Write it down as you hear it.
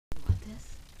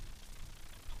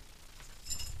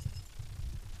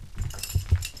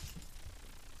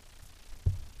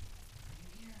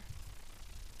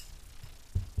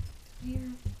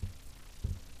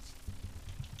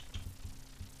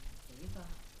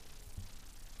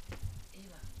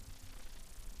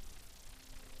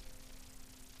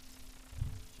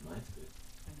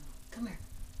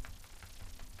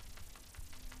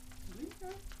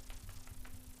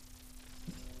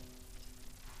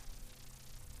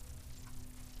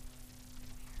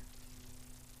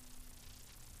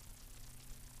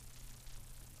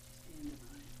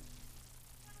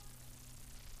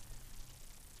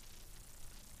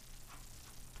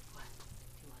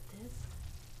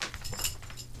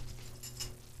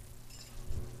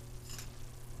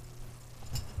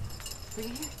Bring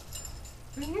it here.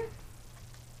 Bring it here.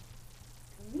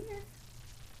 Come here.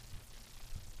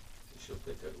 She'll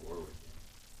pick that war with you.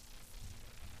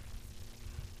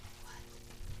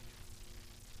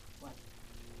 What?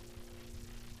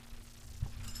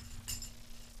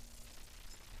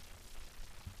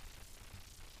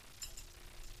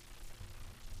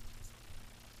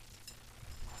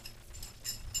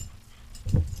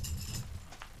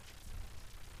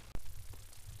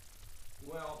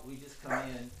 Well, we just come in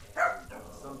and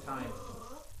sometime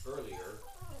earlier,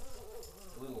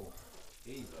 little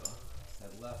Ava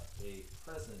had left a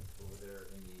present over there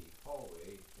in the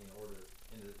hallway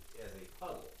as a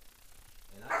puddle,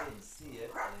 and I didn't see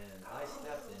it, and I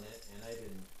stepped in it, and I've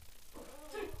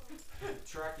been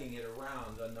tracking it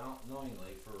around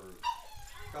unknowingly for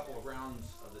a couple of rounds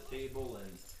of the table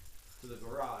and to the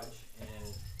garage,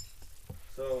 and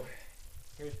so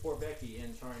here's poor Becky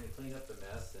in trying to clean up the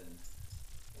mess, and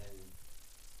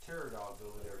Terror Dog's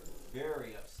over there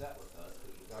very upset with us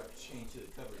because we got to change to the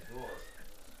cupboard door.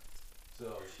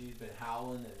 So she's been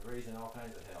howling and raising all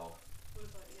kinds of hell. What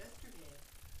about yesterday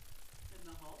in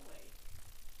the hallway?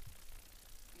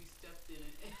 You stepped in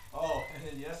it. Oh, and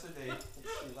then yesterday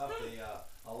she left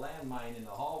a landmine in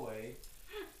the hallway,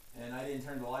 and I didn't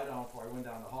turn the light on before I went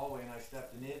down the hallway, and I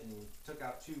stepped in it and took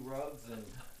out 2 rugs and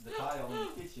the tile in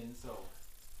the kitchen. So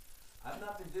I've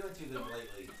not been doing too good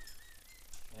lately.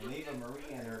 And Ava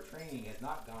Marie and her training has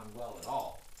not gone well at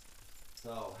all.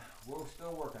 So we're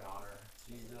still working on her.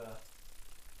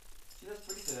 She does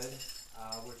pretty good.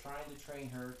 We're trying to train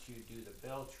her to do the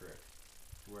bell trick,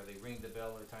 where they ring the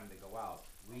bell every time they go out.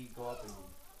 We go up and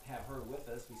have her with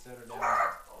us. We set her down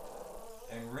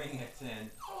and ring it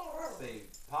and say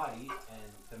potty,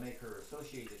 and to make her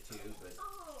associate it too. But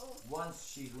once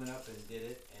she went up and did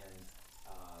it and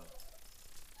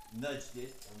nudged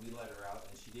it, and we let her out,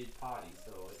 and she did potty.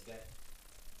 So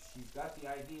she's got the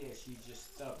idea. She's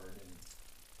just stubborn, and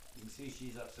you can see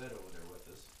she's upset over there with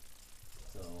us.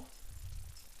 So,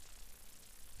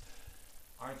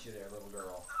 aren't you there, little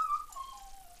girl?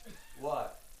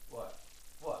 What?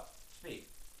 Speak.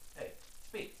 Hey,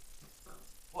 speak.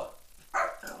 What?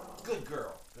 Good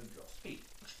girl. Good girl. Speak.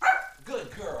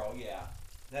 Good girl. Yeah.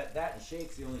 That and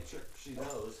shake's the only trick she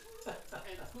knows. And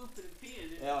pooping and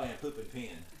peeing. Oh, yeah, poop and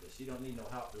peeing. But she don't need no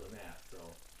help doing that. So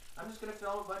I'm just gonna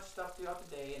film a bunch of stuff throughout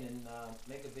the day and then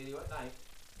make a video at night.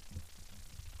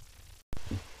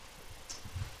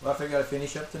 Well, I figured I'd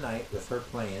finish up tonight with her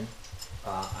playing.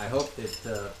 I hope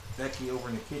that Becky over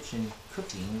in the kitchen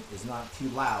cooking is not too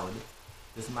loud.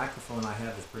 This microphone I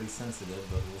have is pretty sensitive,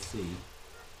 but we'll see.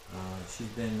 She's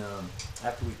been,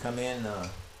 after we come in,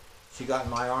 she got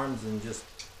in my arms and just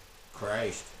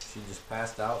crashed. She just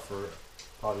passed out for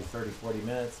probably 30-40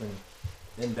 minutes, and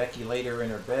then Becky laid her in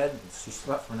her bed. She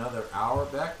slept for another hour,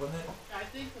 Beck, wasn't it? I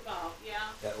think about,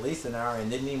 yeah. At least an hour,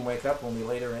 and didn't even wake up when we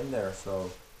laid her in there,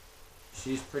 so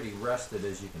she's pretty rested,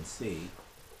 as you can see.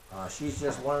 She's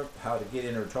just learned how to get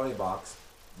in her toy box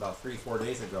about 3-4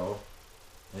 days ago,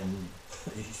 and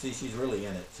you see she's really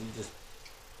in it. She just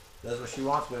does what she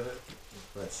wants with it,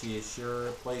 but she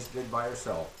sure plays good by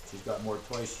herself. She's got more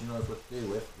toys she knows what to do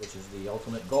with, which is the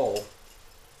ultimate goal.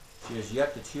 She has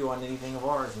yet to chew on anything of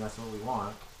ours, and that's what we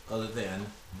want, other than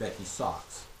Becky's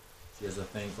socks. She has a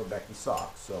thing for Becky's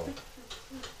socks, so.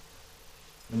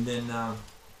 And then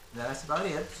that's about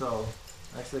it. So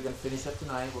actually going to finish up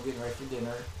tonight. We're getting ready for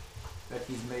dinner.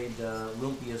 Becky's made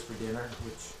lumpias for dinner,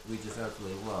 which we just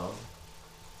absolutely love.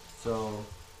 So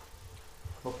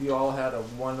hope you all had a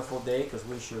wonderful day, because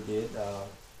we sure did.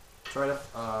 Try to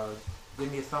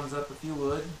give me a thumbs up if you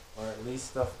would, or at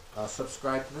least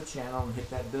subscribe to the channel and hit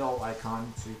that bell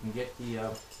icon so you can get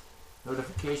the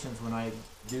notifications when I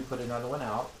do put another one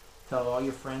out. Tell all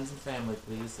your friends and family,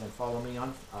 please, and follow me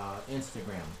on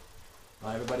Instagram.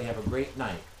 Everybody have a great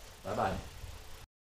night. Bye-bye.